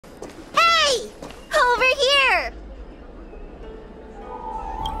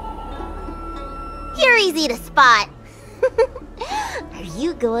You're easy to spot. Are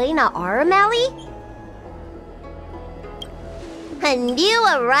you going to Aurum Alley? A new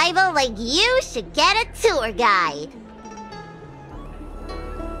arrival like you should get a tour guide.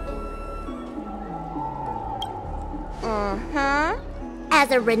 As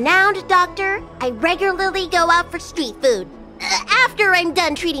a renowned doctor, I regularly go out for street food. After I'm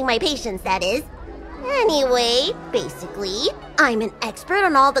done treating my patients, that is. Anyway, basically, I'm an expert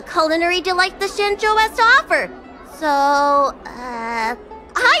on all the culinary delight the Shenzhou has to offer. So,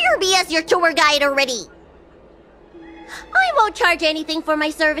 hire me as your tour guide already. I won't charge anything for my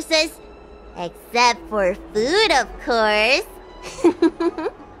services. Except for food, of course.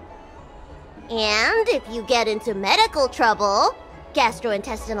 And if you get into medical trouble,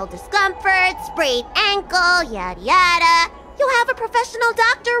 gastrointestinal discomfort, sprained ankle, yada yada, you'll have a professional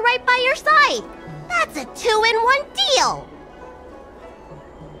doctor right by your side. That's a 2-in-1 deal.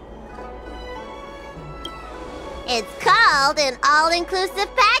 It's called an all-inclusive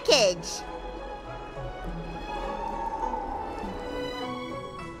package.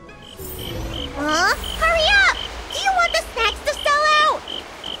 Huh? Hurry up! Do you want the snacks to sell out?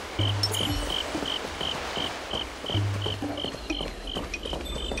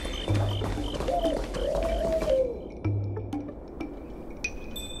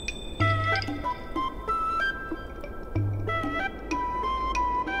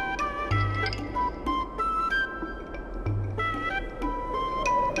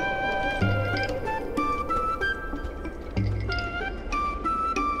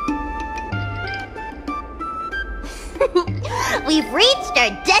 We've reached our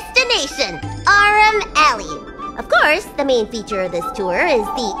destination, Aurum Alley. Of course, the main feature of this tour is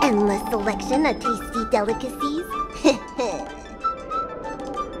the endless selection of tasty delicacies.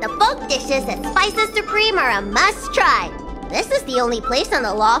 The folk dishes at Spices Supreme are a must-try. This is the only place on the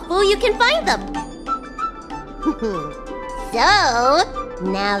Lawfu you can find them. So,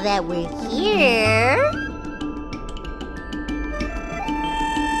 now that we're here...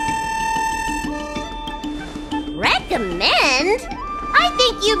 Recommend? I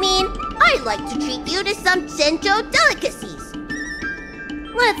think you mean I'd like to treat you to some Shenzhou delicacies.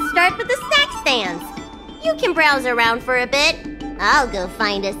 Let's start with the snack stands. You can browse around for a bit. I'll go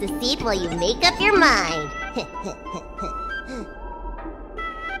find us a seat while you make up your mind.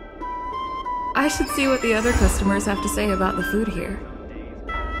 I should see what the other customers have to say about the food here.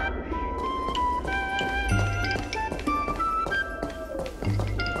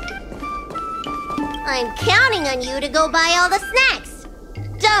 I'm counting on you to go buy all the snacks.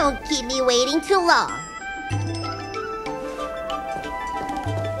 Don't keep me waiting too long.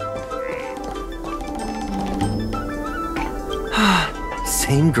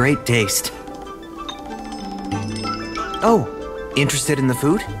 Same great taste. Oh, interested in the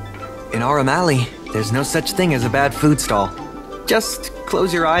food? In Aurum Alley, there's no such thing as a bad food stall. Just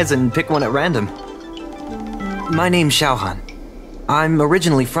close your eyes and pick one at random. My name's Xiaohan. I'm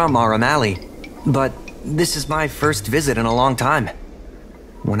originally from Aurum Alley, but this is my first visit in a long time.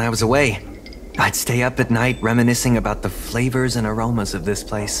 When I was away, I'd stay up at night reminiscing about the flavors and aromas of this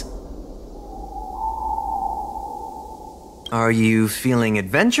place. Are you feeling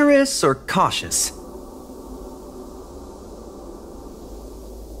adventurous or cautious?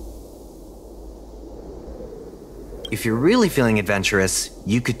 If you're really feeling adventurous,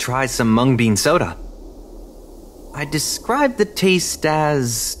 you could try some mung bean soda. I describe the taste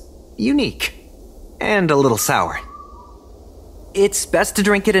as unique and a little sour. It's best to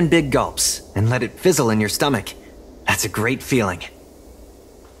drink it in big gulps and let it fizzle in your stomach. That's a great feeling.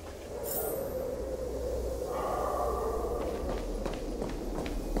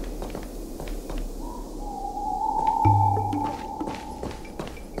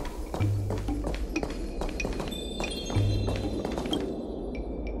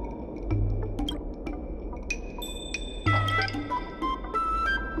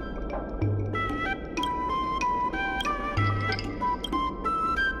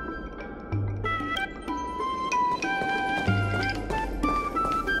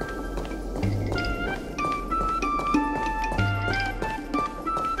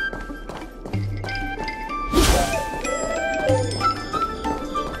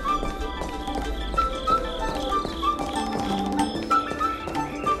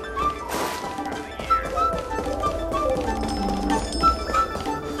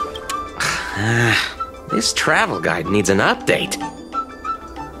 This travel guide needs an update.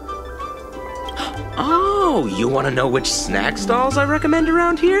 Oh, you want to know which snack stalls I recommend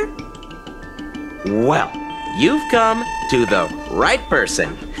around here? Well, you've come to the right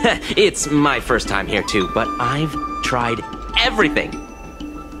person. It's my first time here too, but I've tried everything.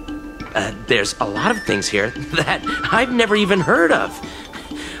 There's a lot of things here that I've never even heard of.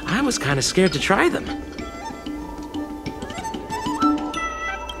 I was kind of scared to try them.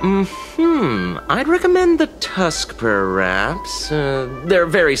 I'd recommend the Tuskper wraps. They're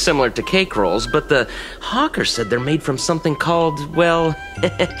very similar to cake rolls, but the hawker said they're made from something called, well,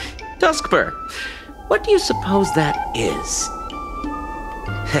 Tuskper. What do you suppose that is?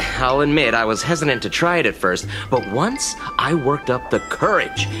 I'll admit I was hesitant to try it at first, but once I worked up the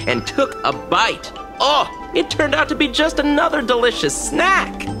courage and took a bite, oh, it turned out to be just another delicious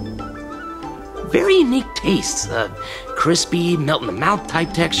snack. Very unique tastes, crispy, melt-in-the-mouth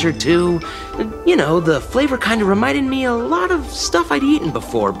type texture too. You know, the flavor kind of reminded me a lot of stuff I'd eaten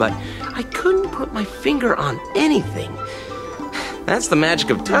before, but I couldn't put my finger on anything. That's the magic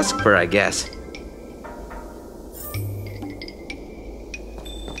of Tuskper, I guess.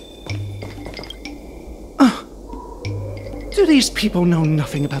 Do these people know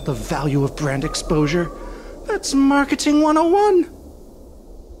nothing about the value of brand exposure? That's marketing 101.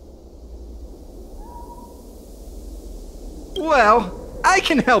 Well, I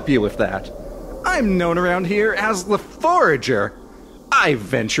can help you with that. I'm known around here as the Forager. I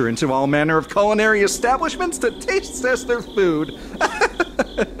venture into all manner of culinary establishments to taste test their food.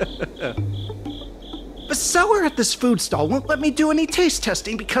 The seller at this food stall won't let me do any taste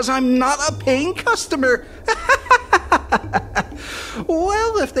testing because I'm not a paying customer.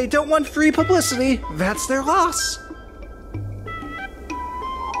 Well, if they don't want free publicity, that's their loss.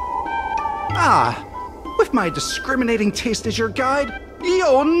 Ah, with my discriminating taste as your guide,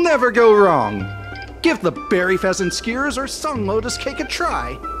 you'll never go wrong. Give the berry pheasant skewers or sun lotus cake a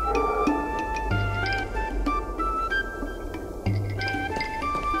try.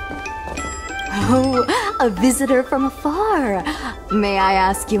 Oh, a visitor from afar. May I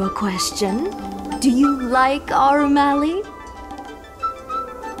ask you a question? Do you like Aurum?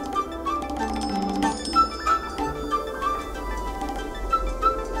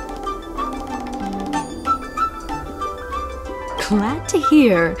 Glad to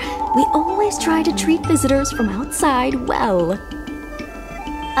hear. We always try to treat visitors from outside well.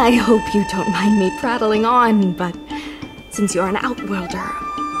 I hope you don't mind me prattling on, but since you're an outworlder,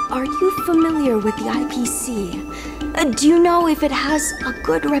 are you familiar with the IPC? Do you know if it has a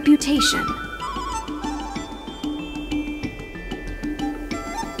good reputation?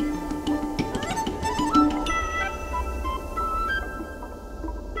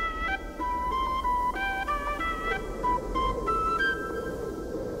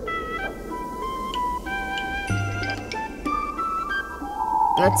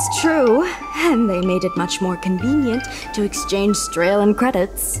 That's true, and they made it much more convenient to exchange Strail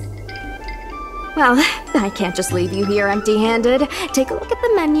credits. Well, I can't just leave you here empty-handed. Take a look at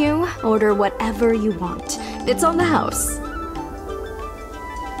the menu, order whatever you want. It's on the house.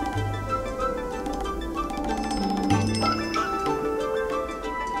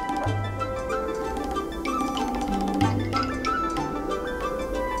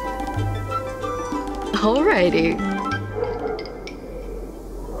 Alrighty.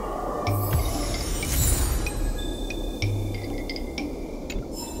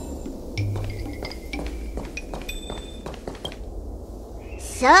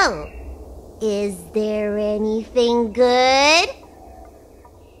 So, is there anything good?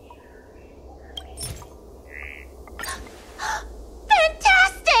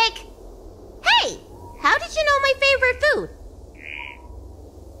 Fantastic! Hey, how did you know my favorite food?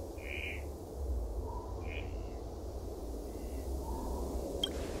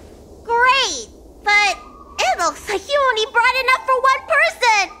 Great, but it looks like you only brought enough for one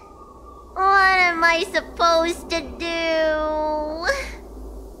person. What am I supposed to do?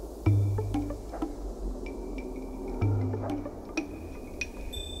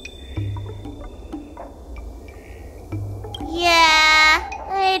 Yeah,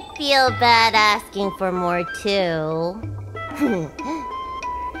 I'd feel bad asking for more too.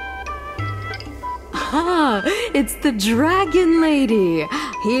 Ah, it's the Dragon Lady.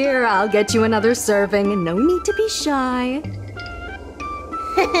 Here, I'll get you another serving. No need to be shy.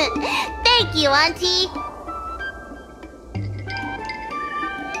 Thank you, Auntie.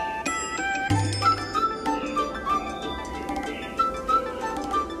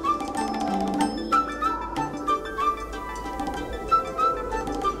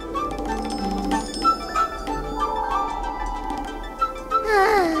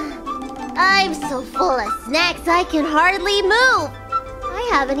 I'm so full of snacks I can hardly move. I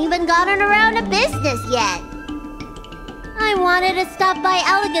haven't even gotten around to business yet. I wanted to stop by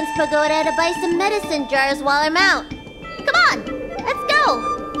Elegance Pagoda to buy some medicine jars while I'm out. Come on, let's go.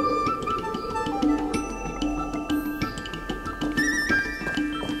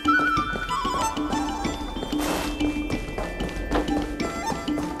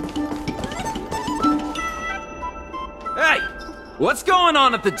 What's going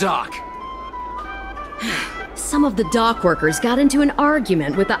on at the dock? Some of the dock workers got into an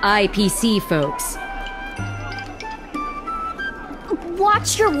argument with the IPC folks.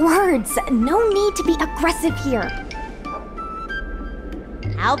 Watch your words. No need to be aggressive here.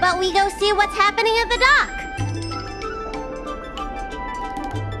 How about we go see what's happening at the dock?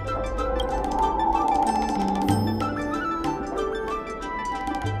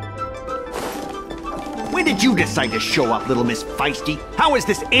 When did you decide to show up, little Miss Feisty? How is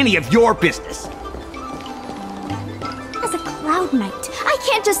this any of your business? As a Cloud Knight, I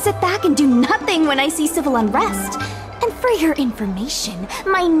can't just sit back and do nothing when I see civil unrest. And for your information,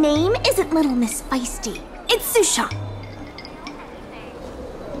 my name isn't Little Miss Feisty. It's Susha.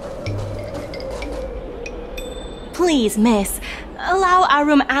 Please, miss, allow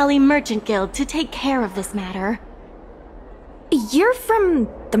Aurum Alley Merchant Guild to take care of this matter. You're from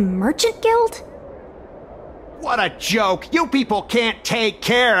the Merchant Guild? What a joke! You people can't take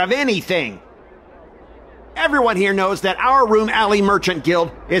care of anything! Everyone here knows that our Aurum Alley Merchant Guild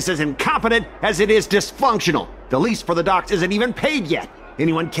is as incompetent as it is dysfunctional. The lease for the docks isn't even paid yet.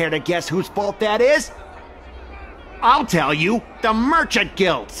 Anyone care to guess whose fault that is? I'll tell you, the Merchant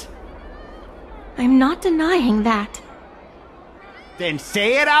Guild's. I'm not denying that. Then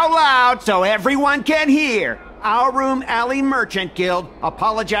say it out loud so everyone can hear. Our Aurum Alley Merchant Guild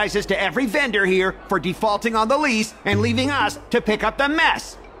apologizes to every vendor here for defaulting on the lease and leaving us to pick up the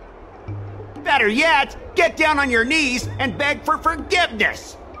mess. Better yet, get down on your knees and beg for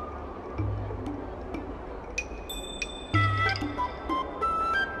forgiveness.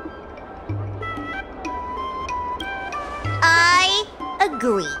 I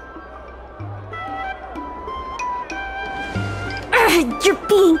agree. You're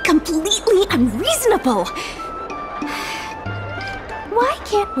being completely unreasonable. Why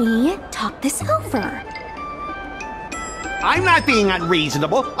can't we talk this over? I'm not being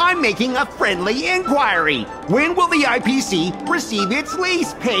unreasonable. I'm making a friendly inquiry. When will the IPC receive its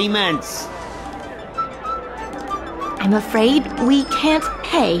lease payments? I'm afraid we can't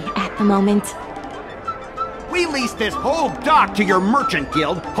pay at the moment. We leased this whole dock to your merchant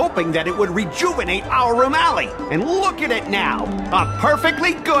guild, hoping that it would rejuvenate our Aurum Alley. And look at it now. A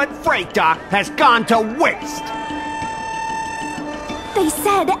perfectly good freight dock has gone to waste. They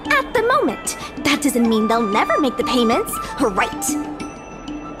said at the moment. That doesn't mean they'll never make the payments, right?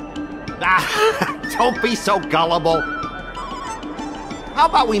 Don't be so gullible. How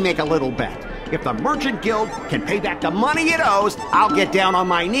about we make a little bet? If the Merchant Guild can pay back the money it owes, I'll get down on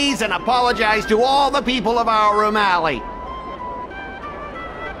my knees and apologize to all the people of our Aurum Alley.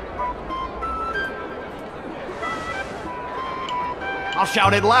 I'll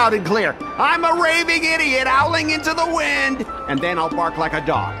shout it loud and clear. I'm a raving idiot howling into the wind. And then I'll bark like a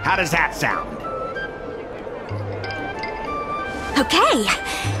dog. How does that sound? Okay.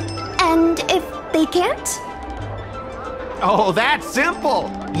 And if they can't? Oh, that's simple.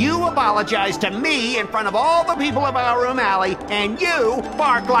 You apologize to me in front of all the people of our Aurum Alley, and you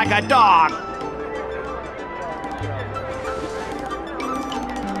bark like a dog.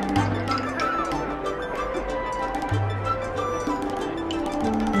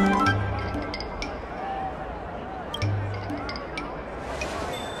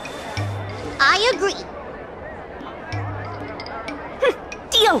 I agree.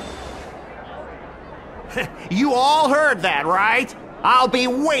 Deal. You all heard that, right? I'll be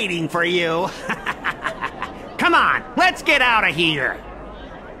waiting for you. Come on, let's get out of here.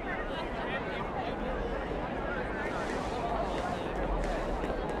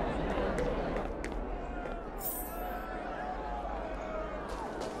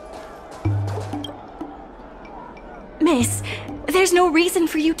 Miss, there's no reason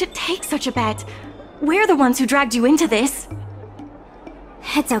for you to take such a bet. We're the ones who dragged you into this.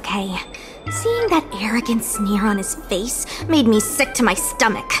 It's okay. Seeing that arrogant sneer on his face made me sick to my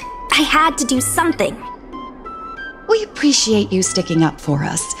stomach. I had to do something. We appreciate you sticking up for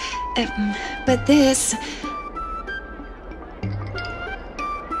us. But this...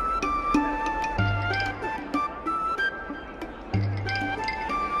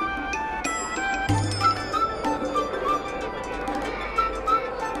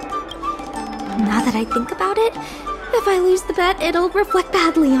 Now that I think about it, if I lose the bet, it'll reflect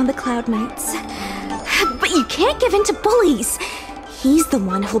badly on the Cloud Knights. But you can't give in to bullies. He's the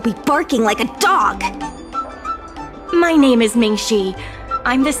one who'll be barking like a dog. My name is Ming-Shi.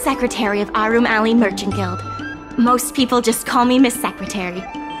 I'm the secretary of Aurum Alley Merchant Guild. Most people just call me Miss Secretary.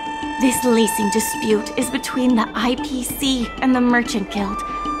 This leasing dispute is between the IPC and the Merchant Guild.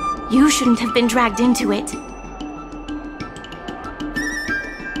 You shouldn't have been dragged into it.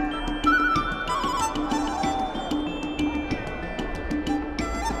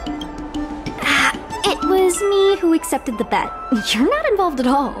 who accepted the bet. You're not involved at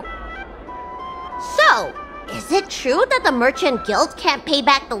all. So, is it true that the Merchant Guild can't pay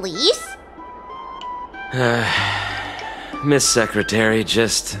back the lease? Miss Secretary,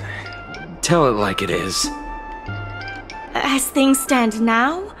 just tell it like it is. As things stand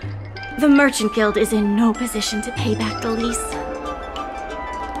now, the Merchant Guild is in no position to pay back the lease.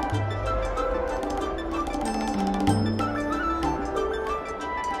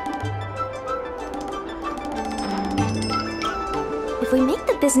 If we make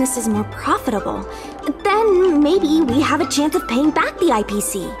the businesses more profitable, then maybe we have a chance of paying back the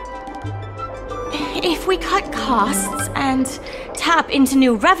IPC. If we cut costs and tap into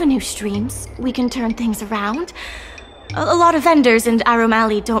new revenue streams, we can turn things around. A lot of vendors in Aurum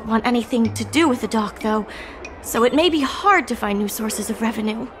Alley don't want anything to do with the dock, though, so it may be hard to find new sources of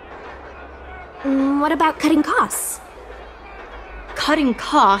revenue. What about cutting costs? Cutting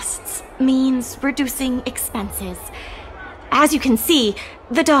costs means reducing expenses. As you can see,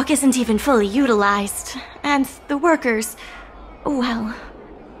 the dock isn't even fully utilized, and the workers, well...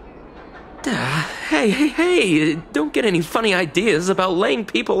 Hey, don't get any funny ideas about laying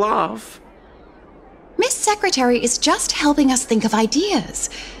people off. Miss Secretary is just helping us think of ideas.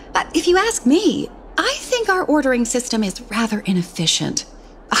 But if you ask me, I think our ordering system is rather inefficient.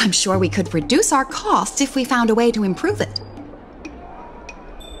 I'm sure we could reduce our costs if we found a way to improve it.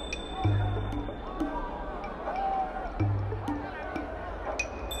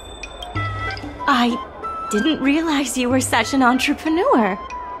 I didn't realize you were such an entrepreneur.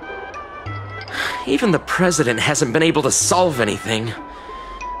 Even the president hasn't been able to solve anything.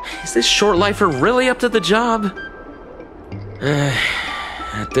 Is this short lifer really up to the job?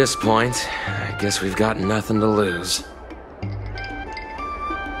 At this point, I guess we've got nothing to lose.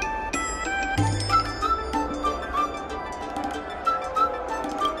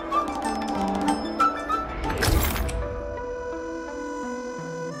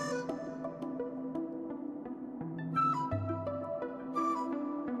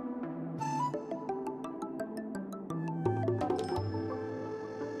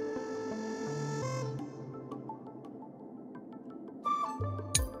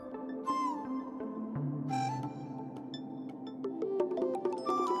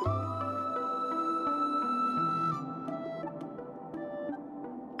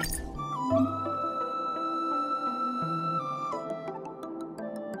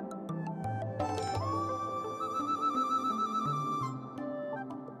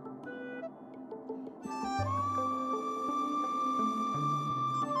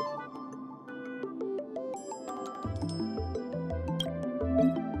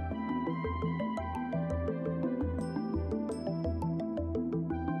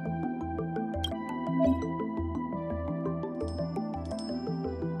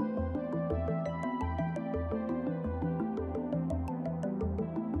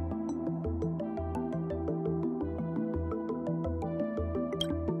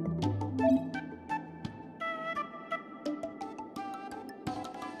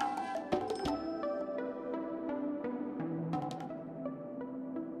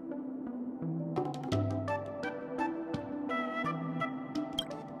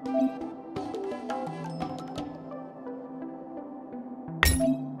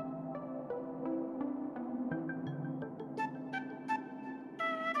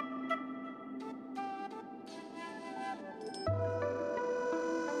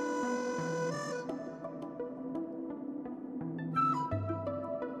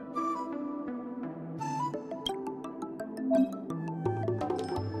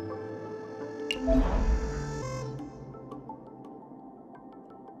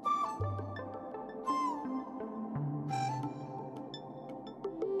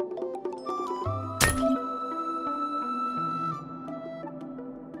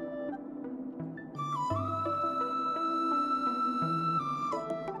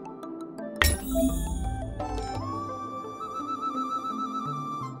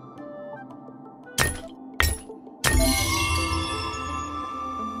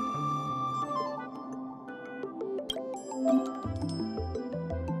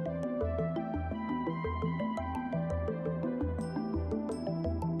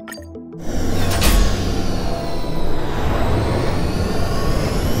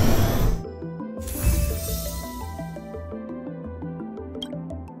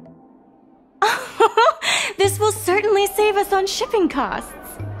 This will certainly save us on shipping costs.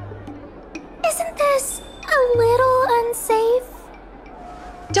 Isn't this a little unsafe?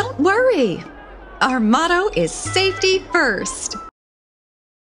 Don't worry. Our motto is safety first.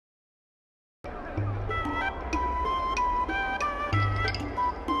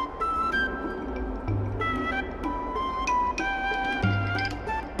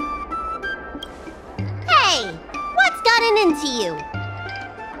 into you.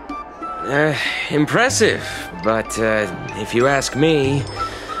 Impressive, but if you ask me,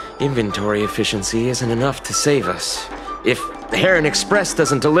 inventory efficiency isn't enough to save us. If Heron Express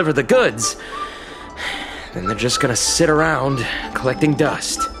doesn't deliver the goods, then they're just gonna sit around collecting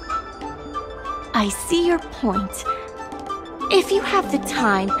dust. I see your point. If you have the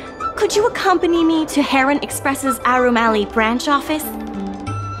time, could you accompany me to Heron Express's Aurum Alley branch office?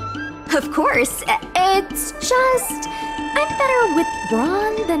 Of course. It's just... I'm better with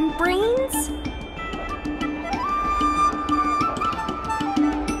brawn than brains.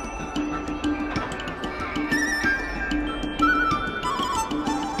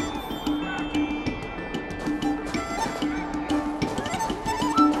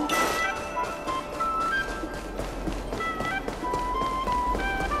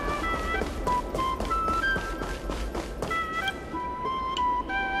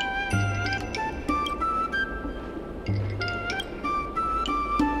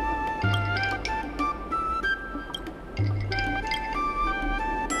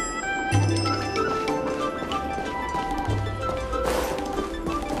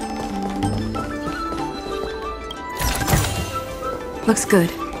 Looks good.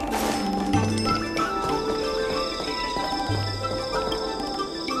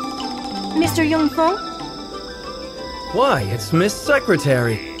 Mr. Yongfeng? Why, it's Miss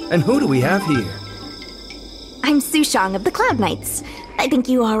Secretary. And who do we have here? I'm Sushang of the Cloud Knights. I think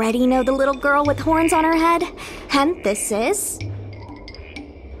you already know the little girl with horns on her head. And this is...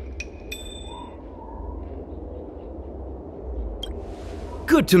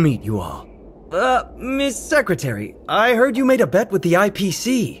 Good to meet you all. Miss Secretary, I heard you made a bet with the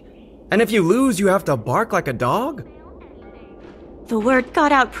IPC. And if you lose, you have to bark like a dog? The word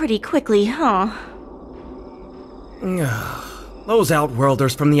got out pretty quickly, huh? Those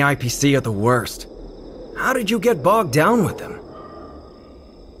Outworlders from the IPC are the worst. How did you get bogged down with them?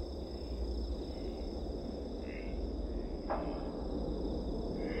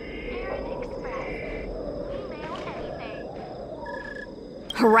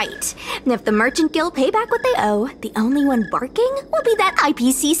 Right. And if the Merchant Guild pay back what they owe, the only one barking will be that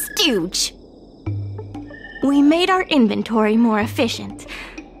IPC stooge. We made our inventory more efficient,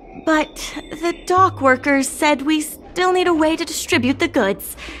 but the dock workers said we still need a way to distribute the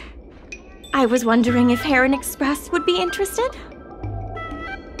goods. I was wondering if Heron Express would be interested?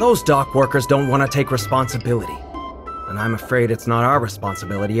 Those dock workers don't want to take responsibility. And I'm afraid it's not our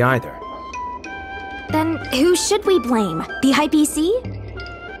responsibility either. Then who should we blame? The IPC?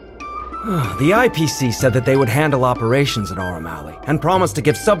 The IPC said that they would handle operations at Aurum Alley and promised to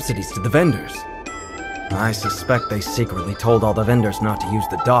give subsidies to the vendors. I suspect they secretly told all the vendors not to use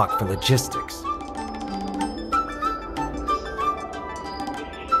the dock for logistics.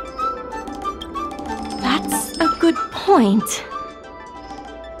 That's a good point.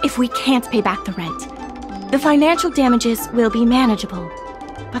 If we can't pay back the rent, the financial damages will be manageable,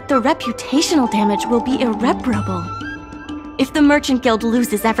 but the reputational damage will be irreparable. If the Merchant Guild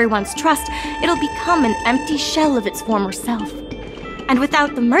loses everyone's trust, it'll become an empty shell of its former self. And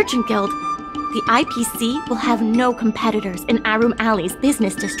without the Merchant Guild, the IPC will have no competitors in Aurum Alley's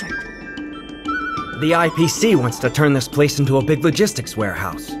business district. The IPC wants to turn this place into a big logistics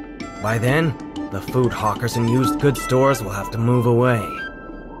warehouse. By then, the food hawkers and used goods stores will have to move away.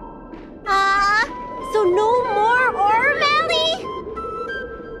 So no more Aurum Alley?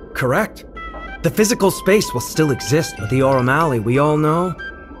 Correct. The physical space will still exist, but the Aurum Alley we all know,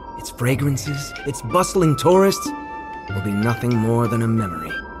 its fragrances, its bustling tourists, will be nothing more than a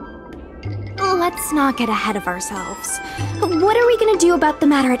memory. Let's not get ahead of ourselves. What are we gonna do about the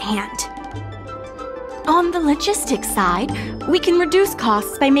matter at hand? On the logistics side, we can reduce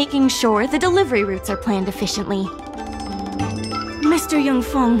costs by making sure the delivery routes are planned efficiently. Mr.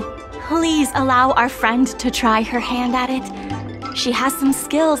 Yongfeng, please allow our friend to try her hand at it. She has some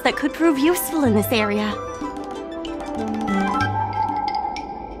skills that could prove useful in this area.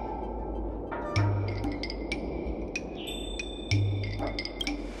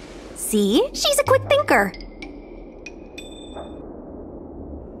 See? She's a quick thinker.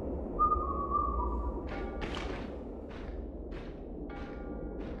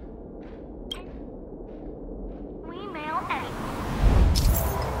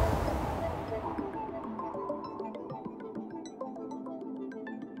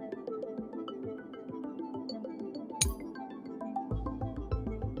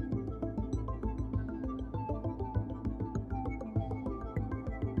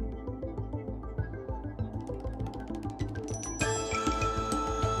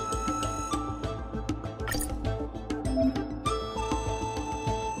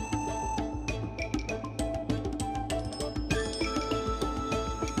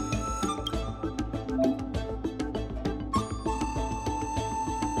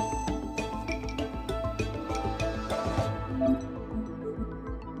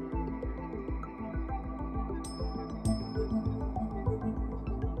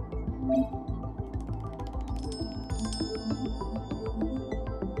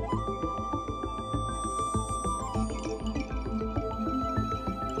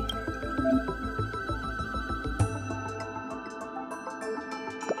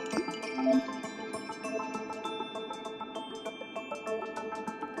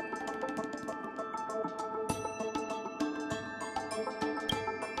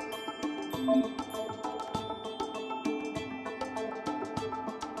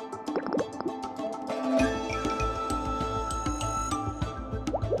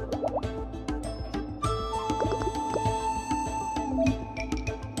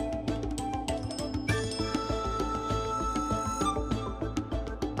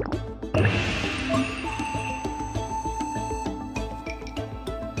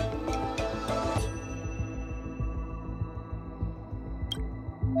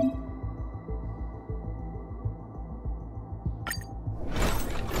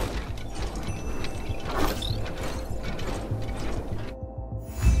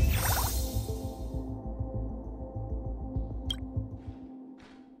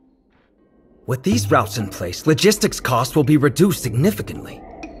 With these routes in place, logistics costs will be reduced significantly.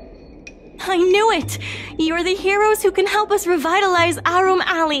 I knew it! You're the heroes who can help us revitalize Aurum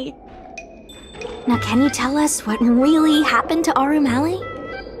Alley! Now, can you tell us what really happened to Aurum Alley?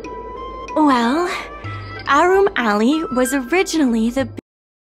 Well, Aurum Alley was originally the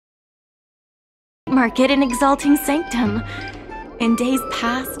market in Exalting Sanctum. In days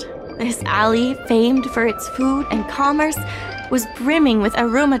past, this alley, famed for its food and commerce, was brimming with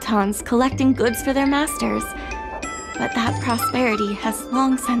Aurumatons collecting goods for their masters. But that prosperity has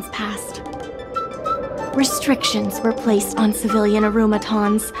long since passed. Restrictions were placed on civilian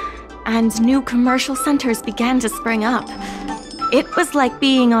Aurumatons, and new commercial centers began to spring up. It was like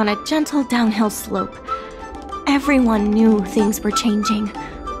being on a gentle downhill slope. Everyone knew things were changing,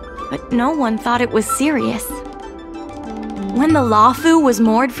 but no one thought it was serious. When the Lawfu was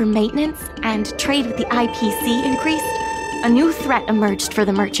moored for maintenance and trade with the IPC increased, a new threat emerged for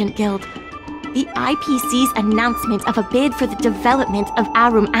the Merchant Guild. The IPC's announcement of a bid for the development of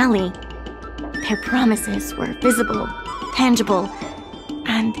Aurum Alley. Their promises were visible, tangible,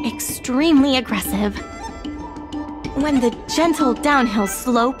 and extremely aggressive. When the gentle downhill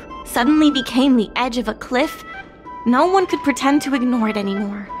slope suddenly became the edge of a cliff, no one could pretend to ignore it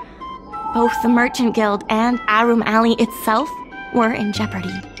anymore. Both the Merchant Guild and Aurum Alley itself were in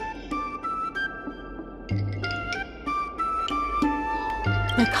jeopardy.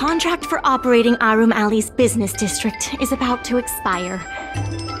 The contract for operating Aurum Alley's business district is about to expire,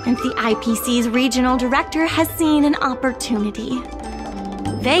 and the IPC's regional director has seen an opportunity.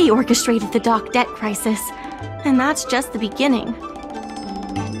 They orchestrated the dock debt crisis, and that's just the beginning.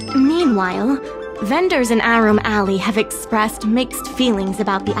 Meanwhile, vendors in Aurum Alley have expressed mixed feelings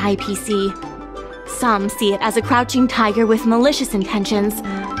about the IPC. Some see it as a crouching tiger with malicious intentions,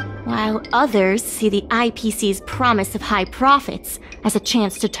 while others see the IPC's promise of high profits as a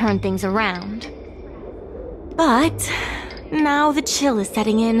chance to turn things around. But now the chill is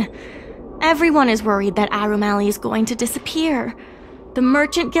setting in. Everyone is worried that Aurum Alley is going to disappear. The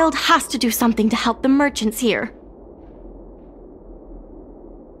Merchant Guild has to do something to help the merchants here.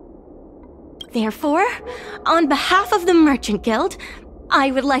 Therefore, on behalf of the Merchant Guild,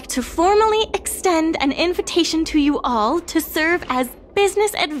 I would like to formally extend an invitation to you all to serve as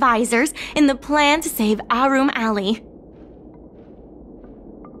business advisors in the plan to save Aurum Alley.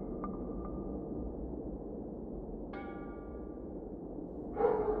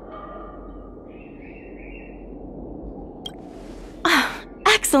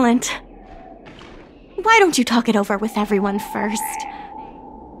 Excellent. Why don't you talk it over with everyone first?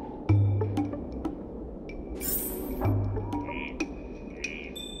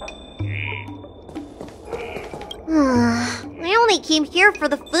 I only came here for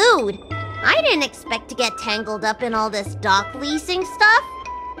the food. I didn't expect to get tangled up in all this dock leasing stuff.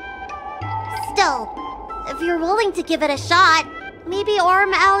 Still, if you're willing to give it a shot, maybe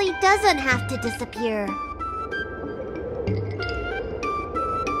Aurum Alley doesn't have to disappear.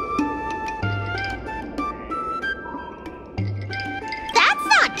 That's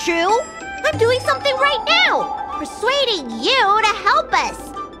not true! I'm doing something right now! Persuading you to help us!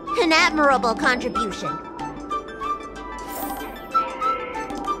 An admirable contribution.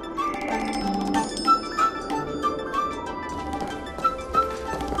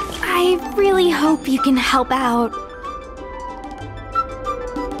 I really hope you can help out.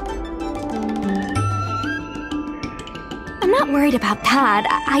 I'm not worried about that.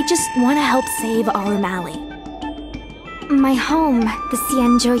 I just want to help save Aurum Alley. My home, the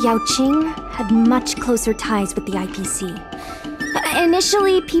Xianzhou Yaoqing, had much closer ties with the IPC.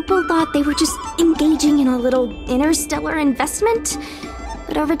 Initially, people thought they were just engaging in a little interstellar investment.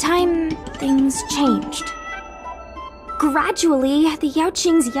 But over time, things changed. Gradually, the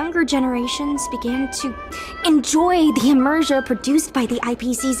Yaoqing's younger generations began to enjoy the immersion produced by the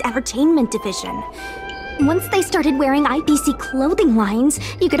IPC's entertainment division. Once they started wearing IPC clothing lines,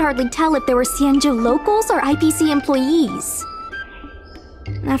 you could hardly tell if they were Xianzhou locals or IPC employees.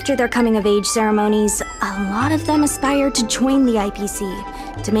 After their coming-of-age ceremonies, a lot of them aspired to join the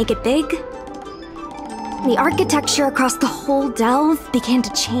IPC. To make it big, the architecture across the whole delve began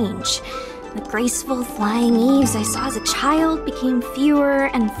to change. The graceful flying eaves I saw as a child became fewer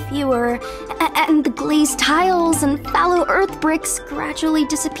and fewer, and the glazed tiles and fallow earth bricks gradually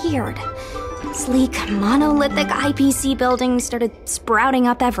disappeared. Sleek, monolithic IPC buildings started sprouting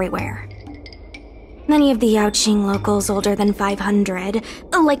up everywhere. Many of the Yaoqing locals older than 500,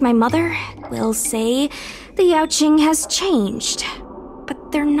 like my mother, will say the Yaoqing has changed.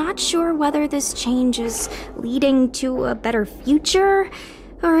 But they're not sure whether this change is leading to a better future,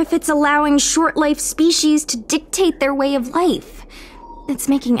 or if it's allowing short-life species to dictate their way of life. It's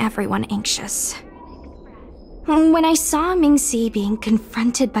making everyone anxious. When I saw Mingxi being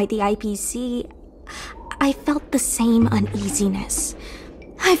confronted by the IPC, I felt the same uneasiness.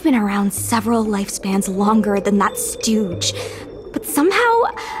 I've been around several lifespans longer than that stooge, but somehow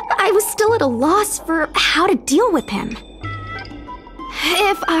I was still at a loss for how to deal with him.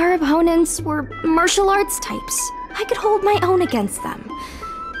 If our opponents were martial arts types, I could hold my own against them.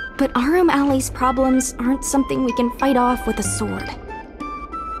 But Aurum Alley's problems aren't something we can fight off with a sword.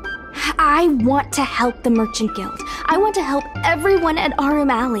 I want to help the Merchant Guild. I want to help everyone at Aurum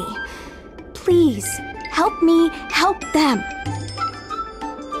Alley. Please, help me help them.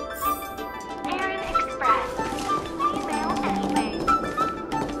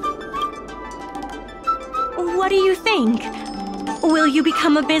 What do you think? Will you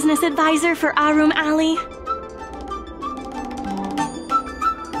become a business advisor for Aurum Alley?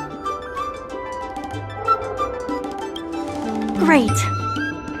 Great.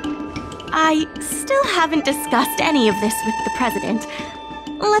 I still haven't discussed any of this with the president.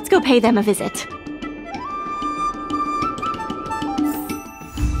 Let's go pay them a visit.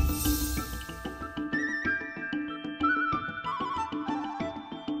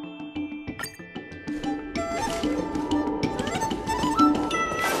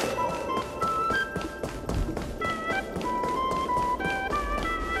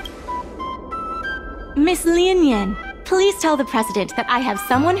 Miss Lian, please tell the president that I have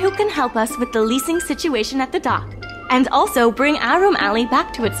someone who can help us with the leasing situation at the dock, and also bring Aurum Alley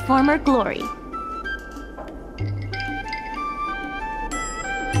back to its former glory.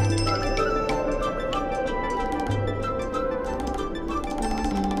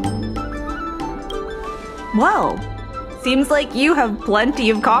 Well, seems like you have plenty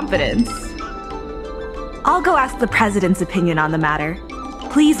of confidence. I'll go ask the president's opinion on the matter.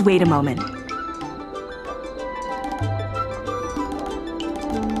 Please wait a moment.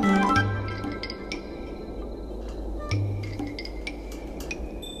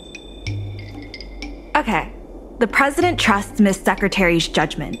 Okay, the president trusts Miss Secretary's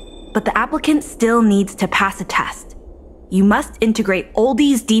judgment, but the applicant still needs to pass a test. You must integrate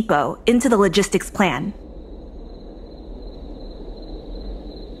Oldie's Depot into the logistics plan.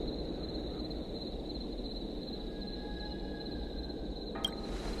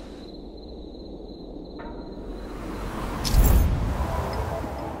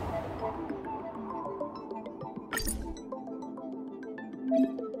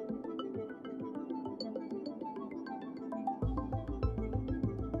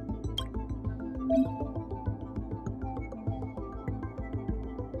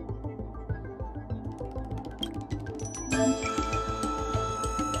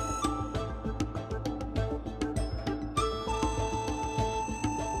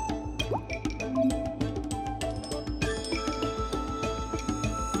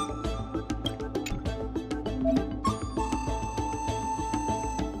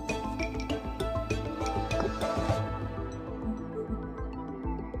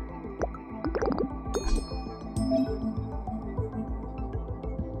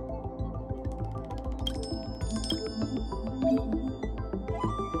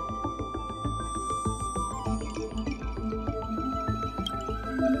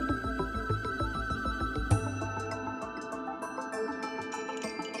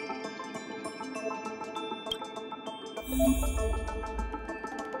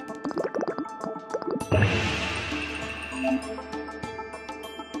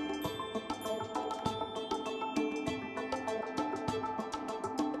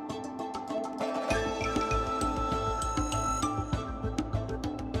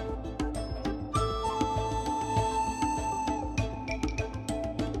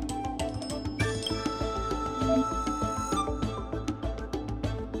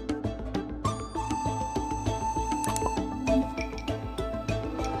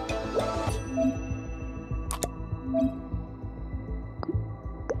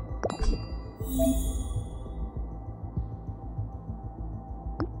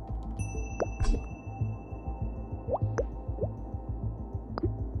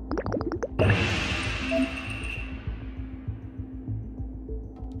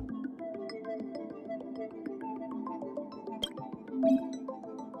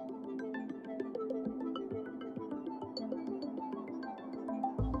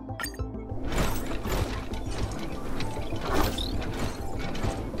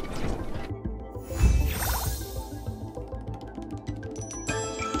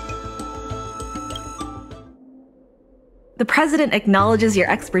 The President acknowledges your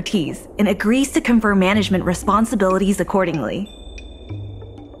expertise and agrees to confer management responsibilities accordingly.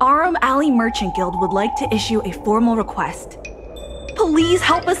 Aurum Alley Merchant Guild would like to issue a formal request. Please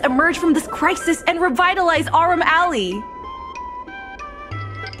help us emerge from this crisis and revitalize Aurum Alley!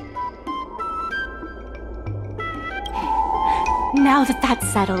 Now that that's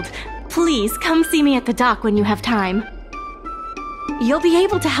settled, please come see me at the dock when you have time. You'll be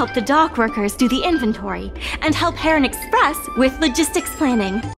able to help the dock workers do the inventory and help Heron Express with logistics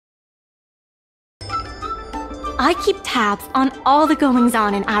planning. I keep tabs on all the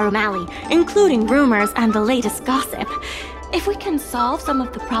goings-on in Aurum Alley, including rumors and the latest gossip. If we can solve some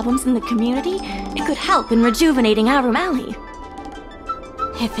of the problems in the community, it could help in rejuvenating Aurum Alley.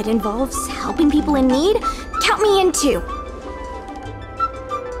 If it involves helping people in need, count me in too.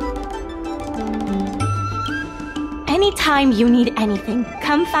 Anytime you need anything,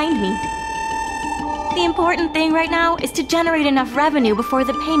 come find me. The important thing right now is to generate enough revenue before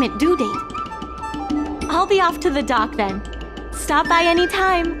the payment due date. I'll be off to the dock then. Stop by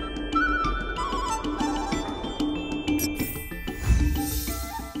anytime.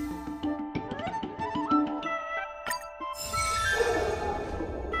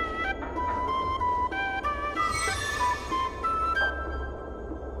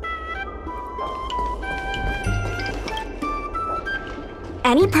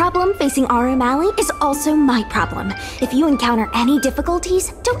 Any problem facing Aurum Alley is also my problem. If you encounter any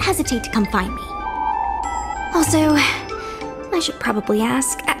difficulties, don't hesitate to come find me. Also, I should probably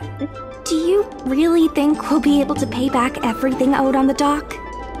ask, do you really think we'll be able to pay back everything owed on the dock?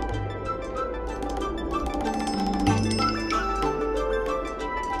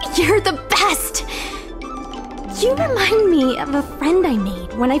 You're the best! You remind me of a friend I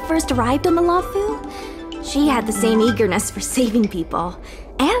made when I first arrived on the Lafu. She had the same eagerness for saving people,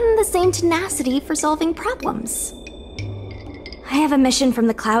 and the same tenacity for solving problems. I have a mission from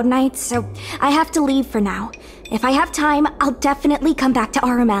the Cloud Knights, so I have to leave for now. If I have time, I'll definitely come back to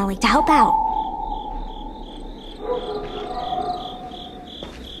Aurum Alley to help out.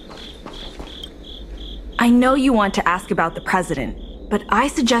 I know you want to ask about the President, but I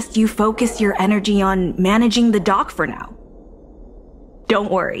suggest you focus your energy on managing the dock for now.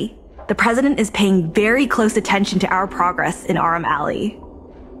 Don't worry. The President is paying very close attention to our progress in Aurum Alley.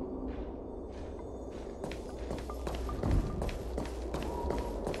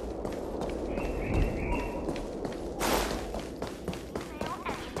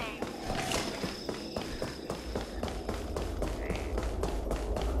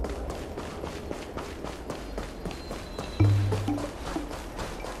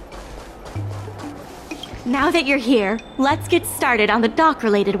 Now that you're here, let's get started on the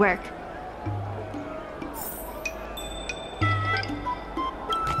dock-related work.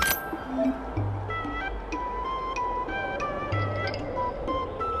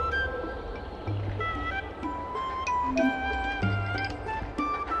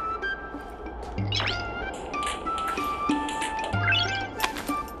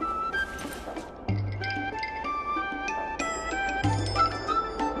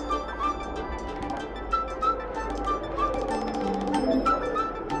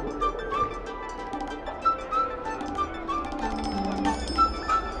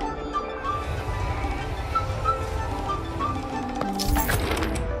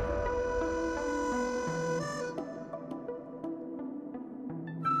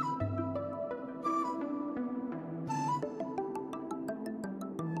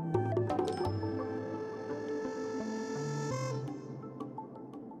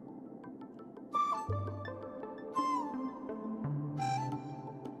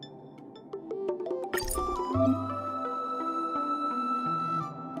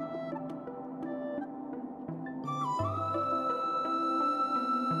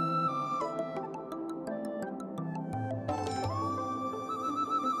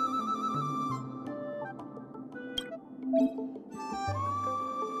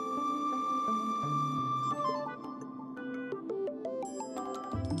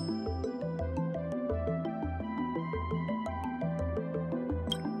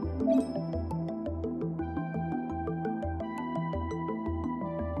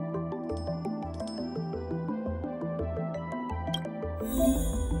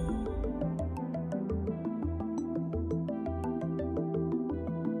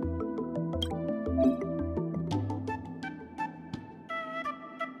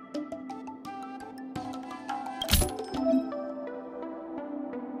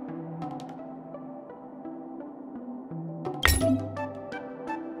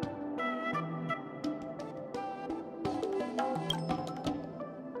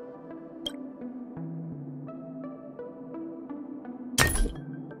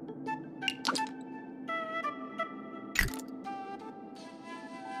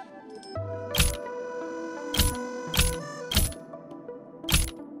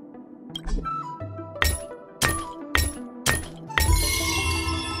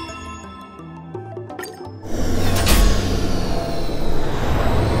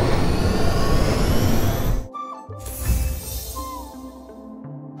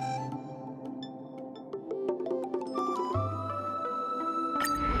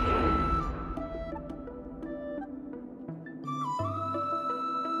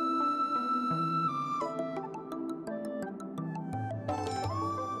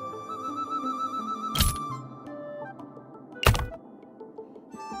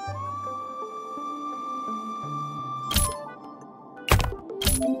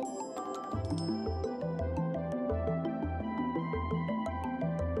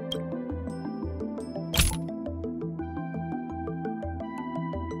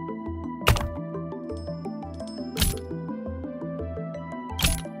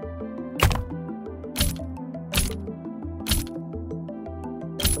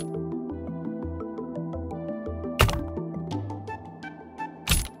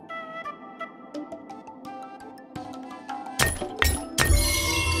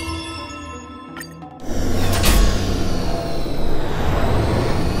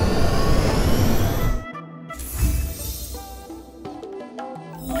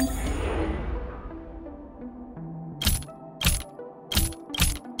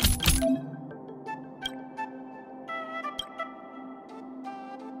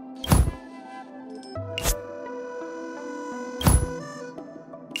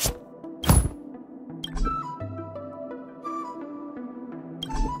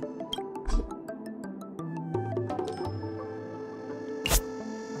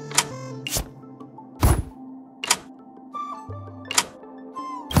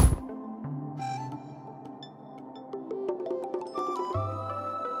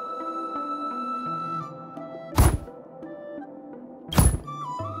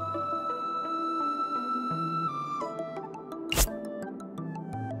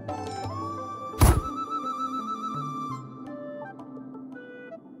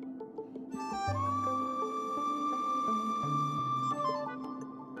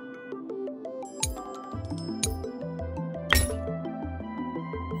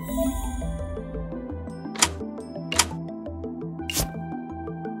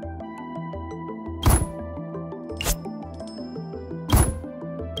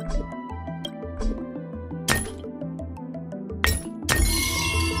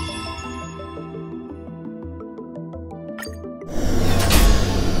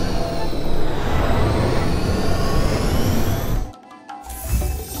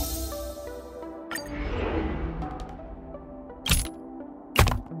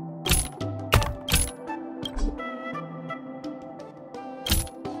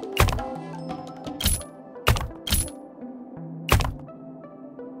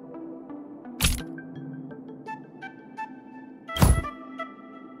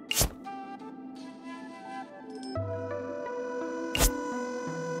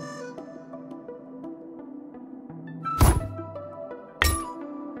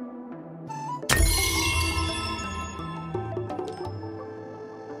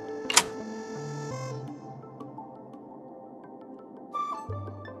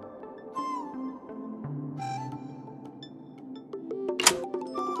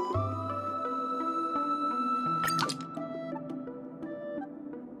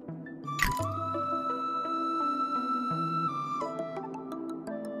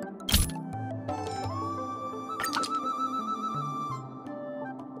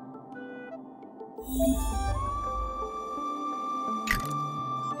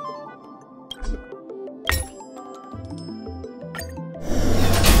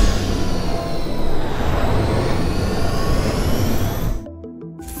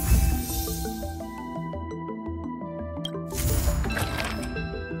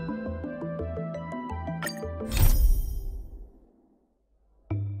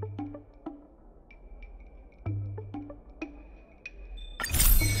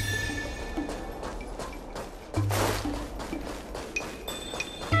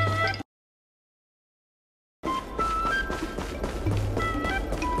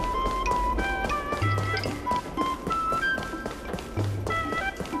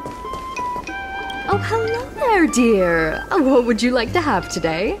 Oh, hello there, dear. What would you like to have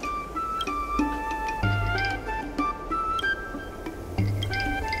today?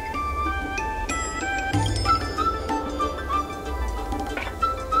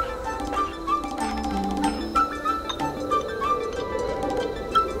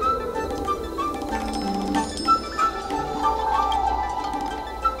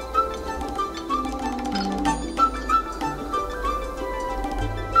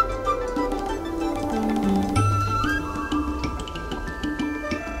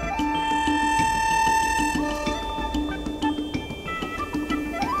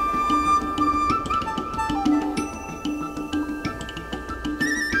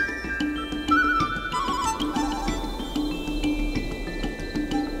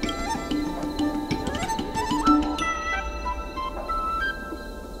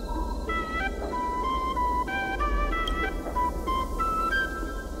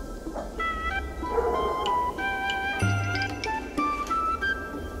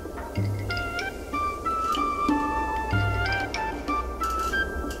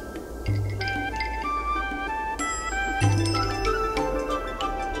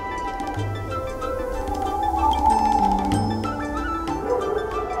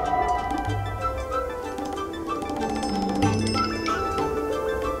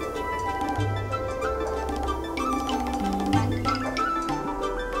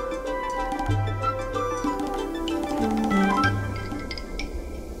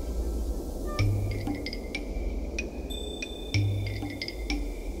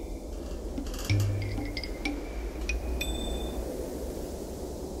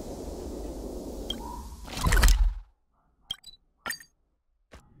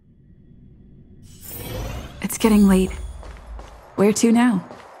 getting late. Where to now?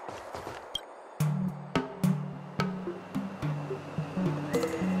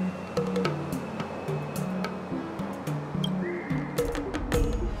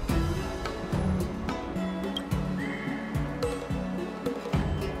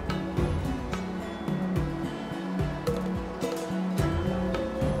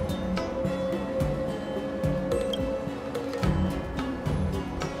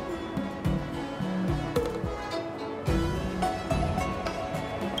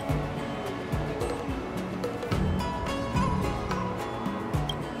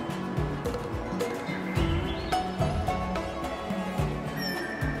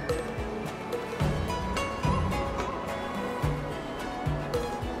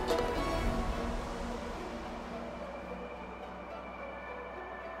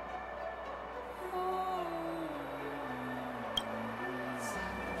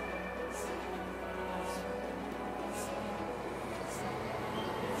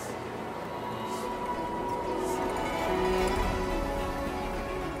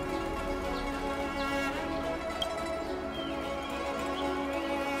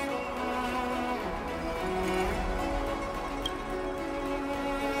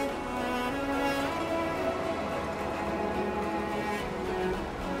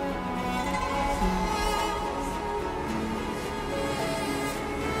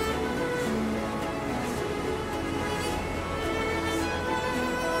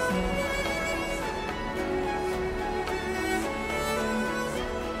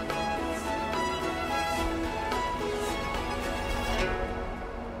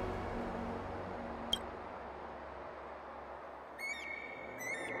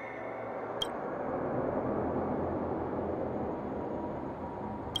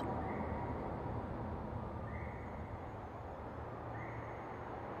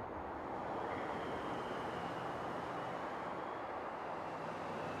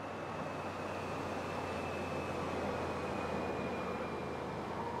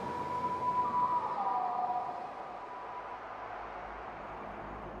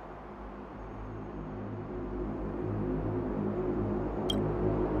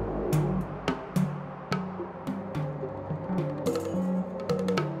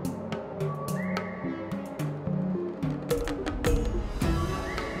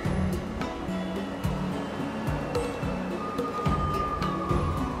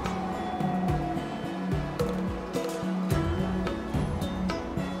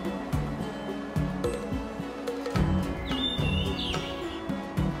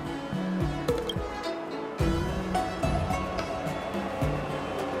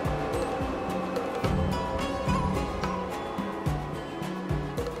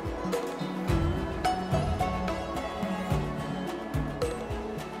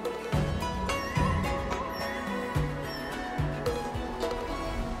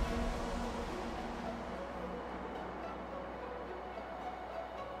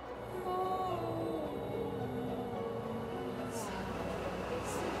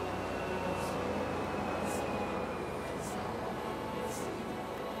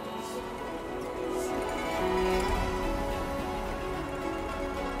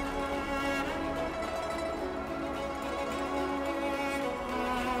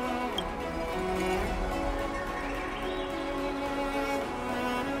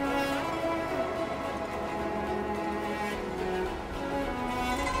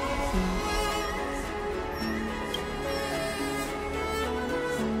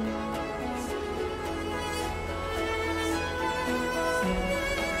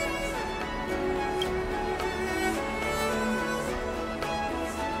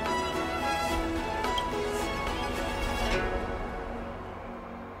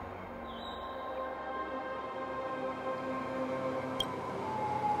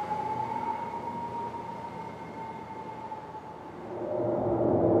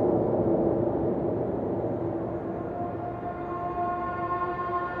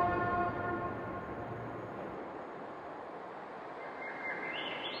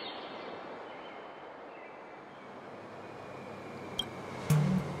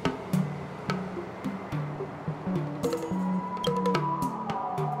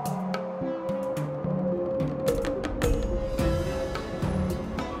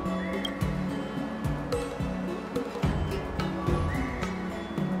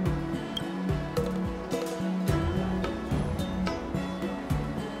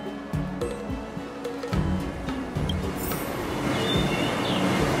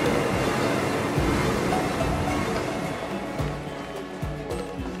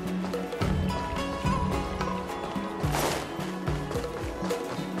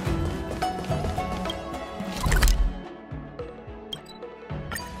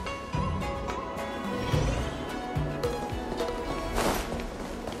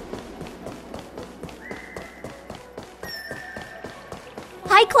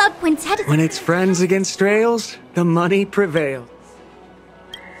 Club Quintet is... When it's friends against rails, the money prevails.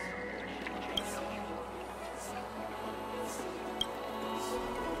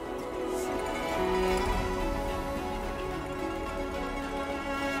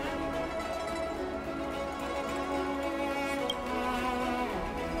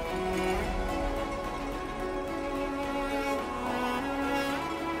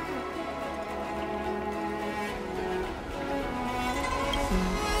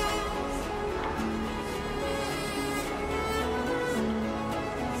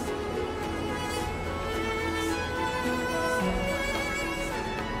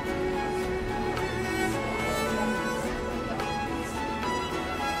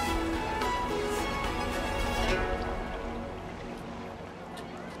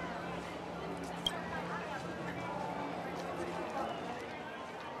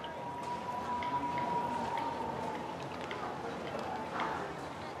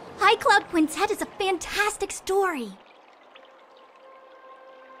 Club Quintet is a fantastic story.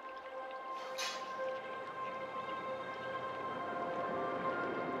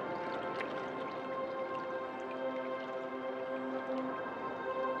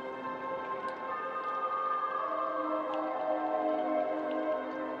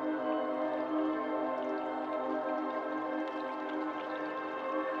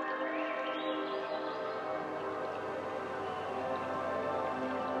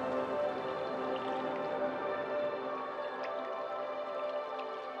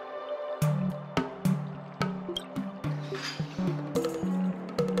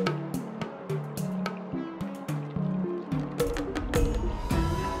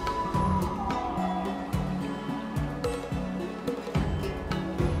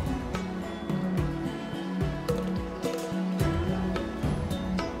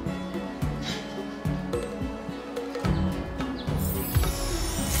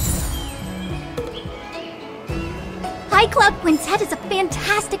 Club Quintet is a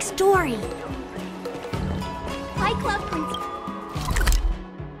fantastic story. Club Quintet.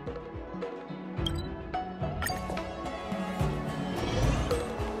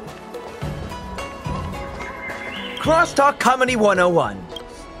 Crosstalk Comedy 101.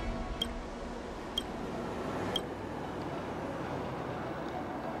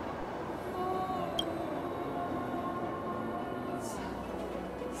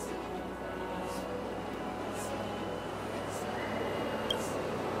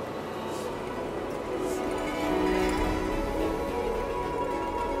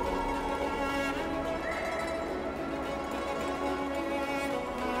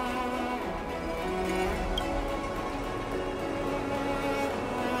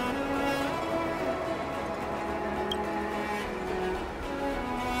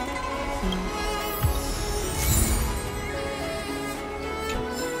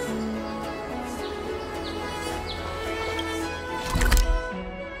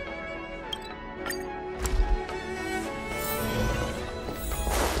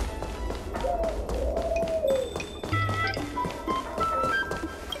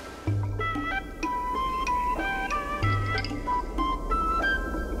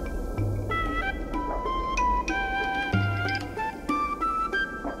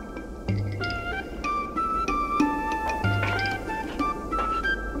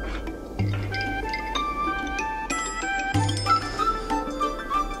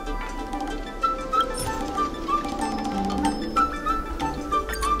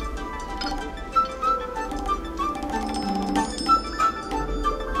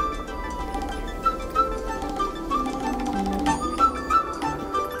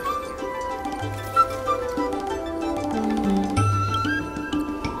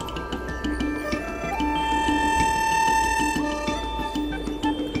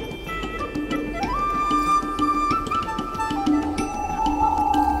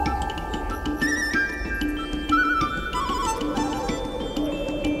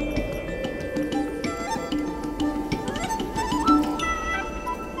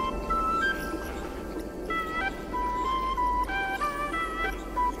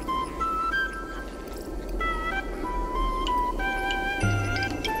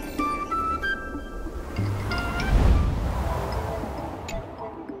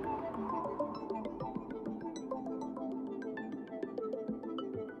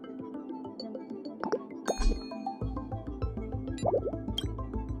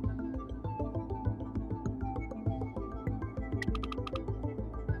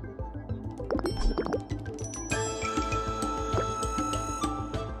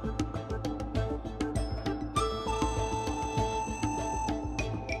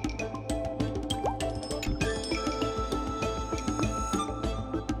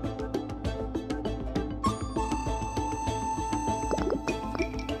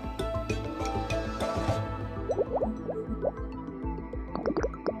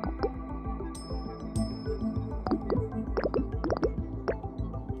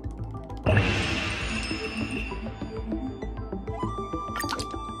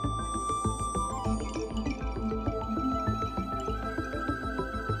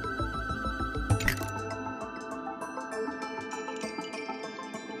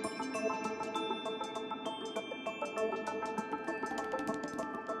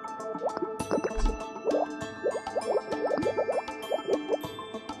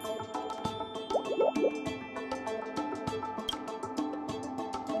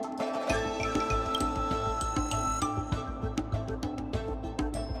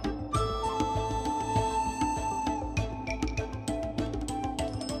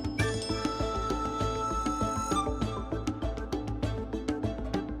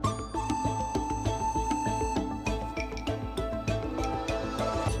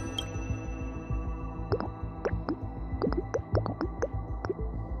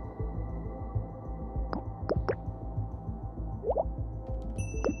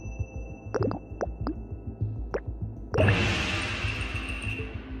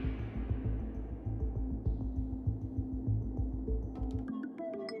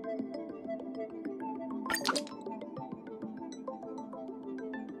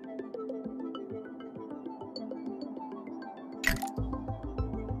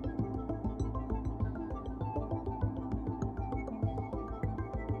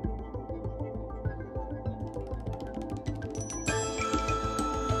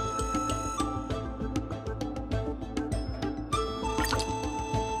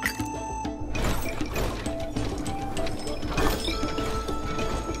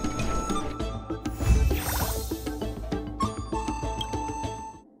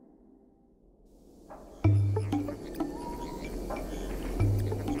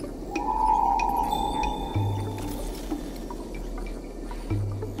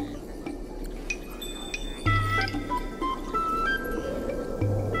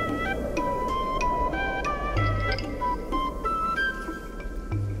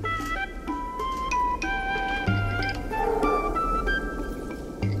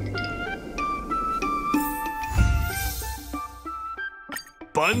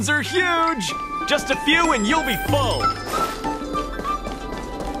 buns are huge! Just a few and you'll be full!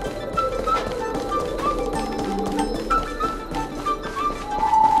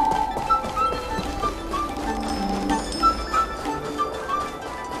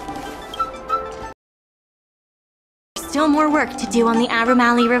 Still more work to do on the Aurum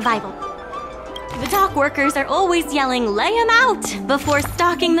Alley revival. The dock workers are always yelling, "Lay 'em out!" before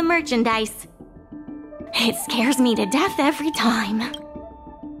stocking the merchandise. It scares me to death every time.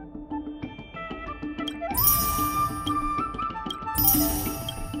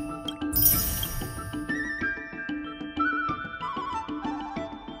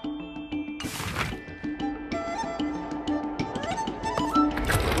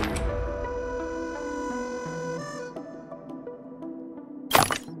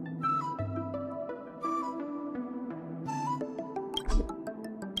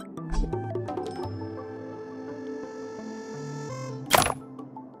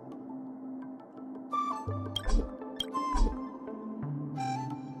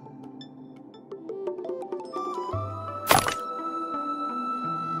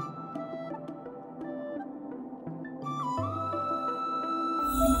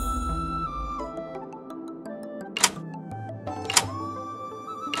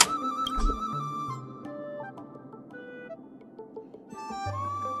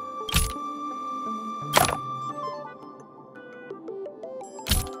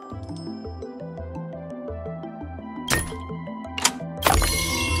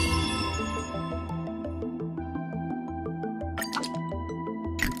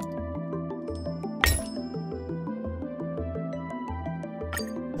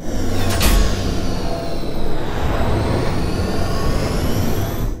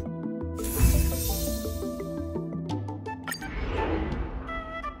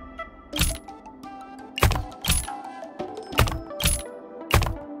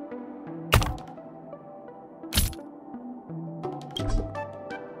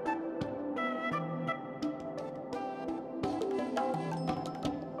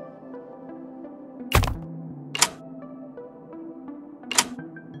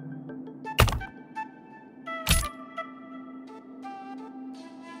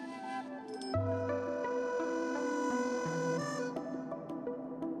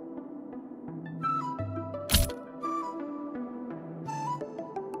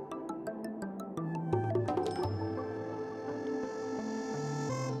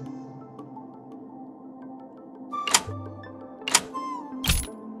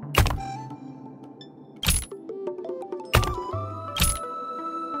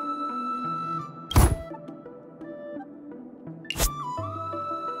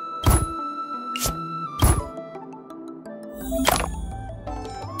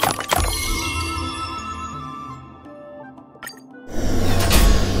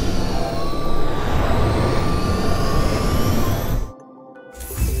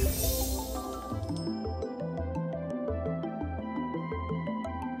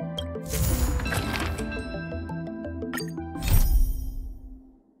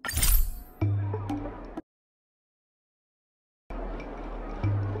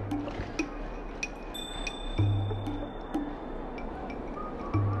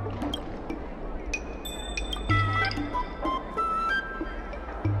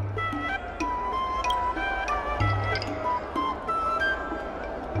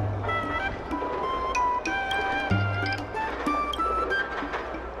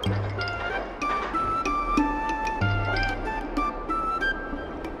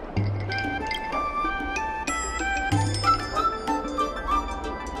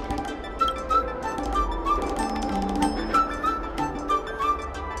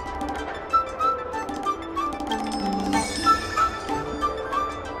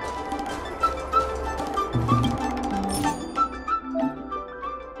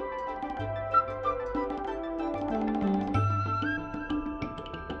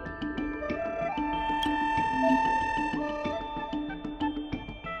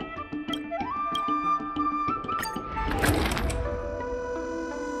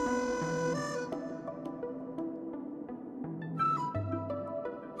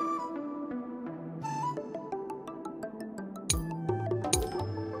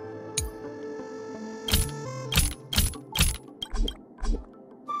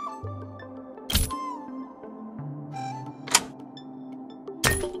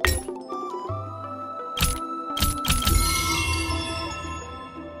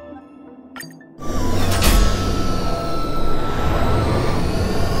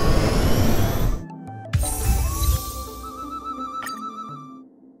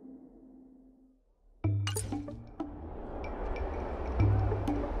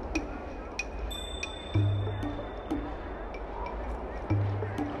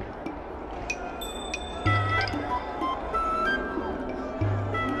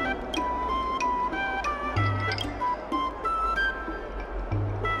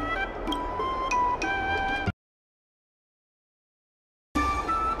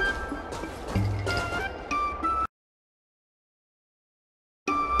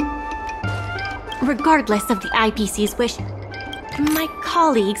 regardless of the IPC's wish. My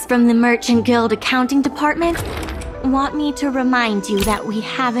colleagues from the Merchant Guild Accounting Department want me to remind you that we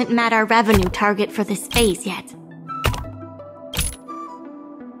haven't met our revenue target for this phase yet.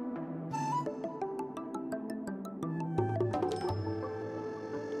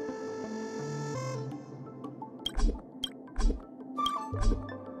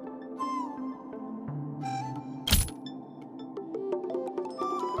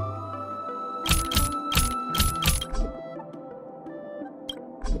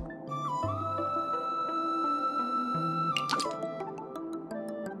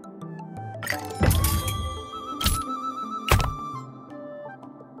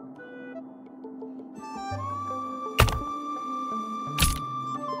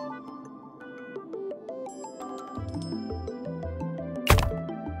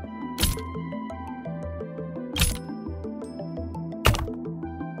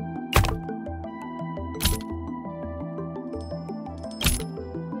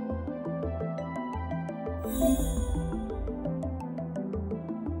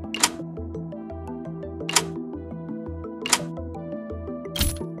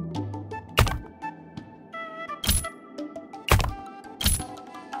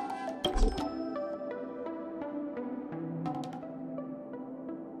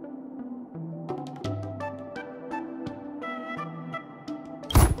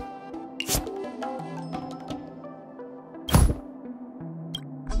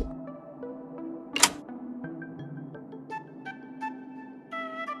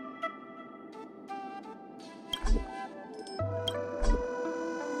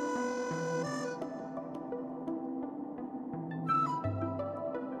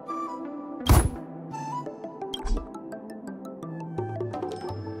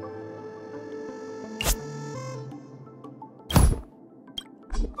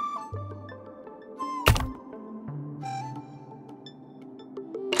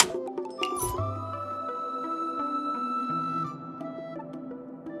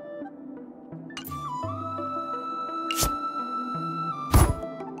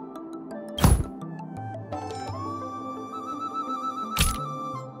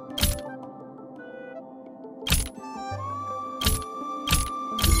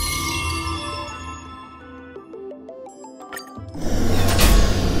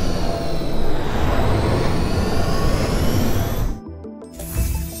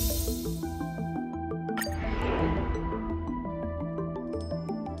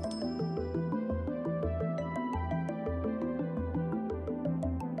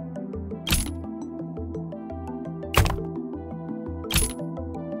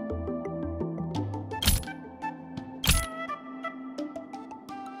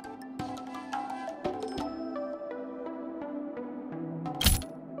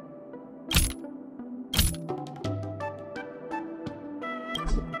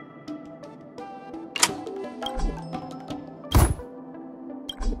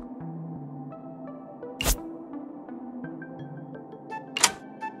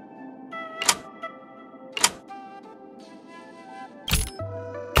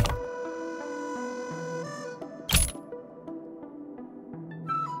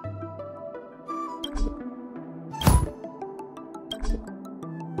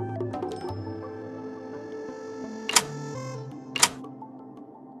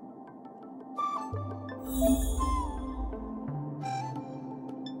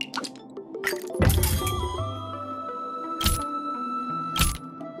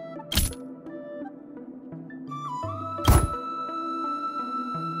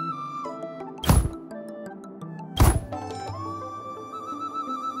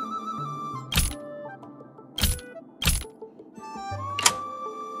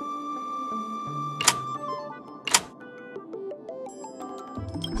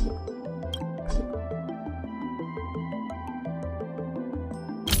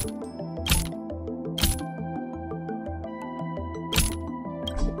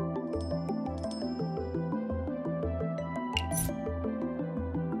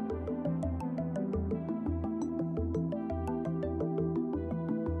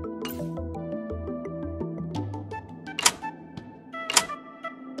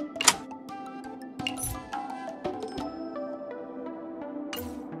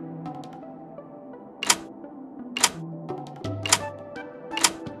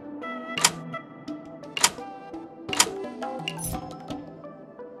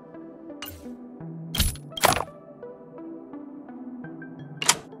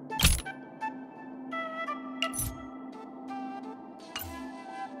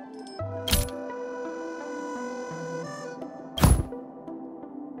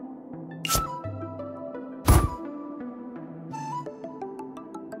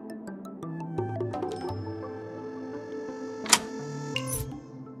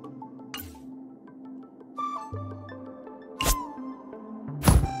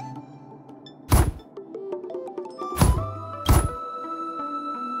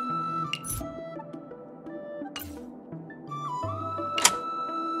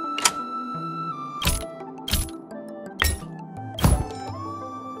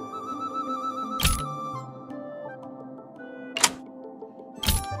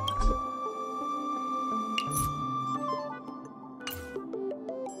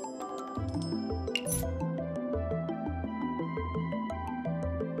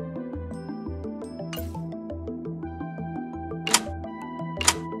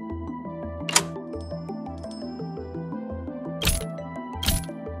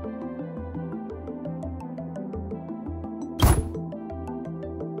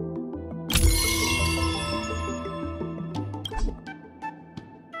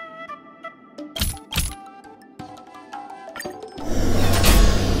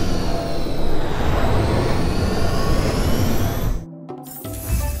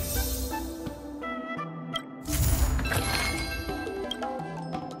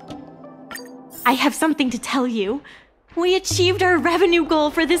 I have something to tell you. We achieved our revenue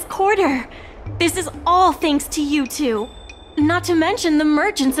goal for this quarter. This is all thanks to you two. Not to mention the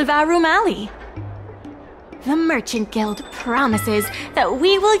merchants of Aurum Alley. The Merchant Guild promises that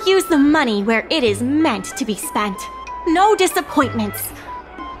we will use the money where it is meant to be spent. No disappointments.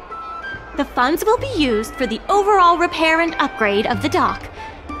 The funds will be used for the overall repair and upgrade of the dock,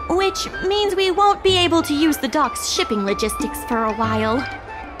 which means we won't be able to use the dock's shipping logistics for a while.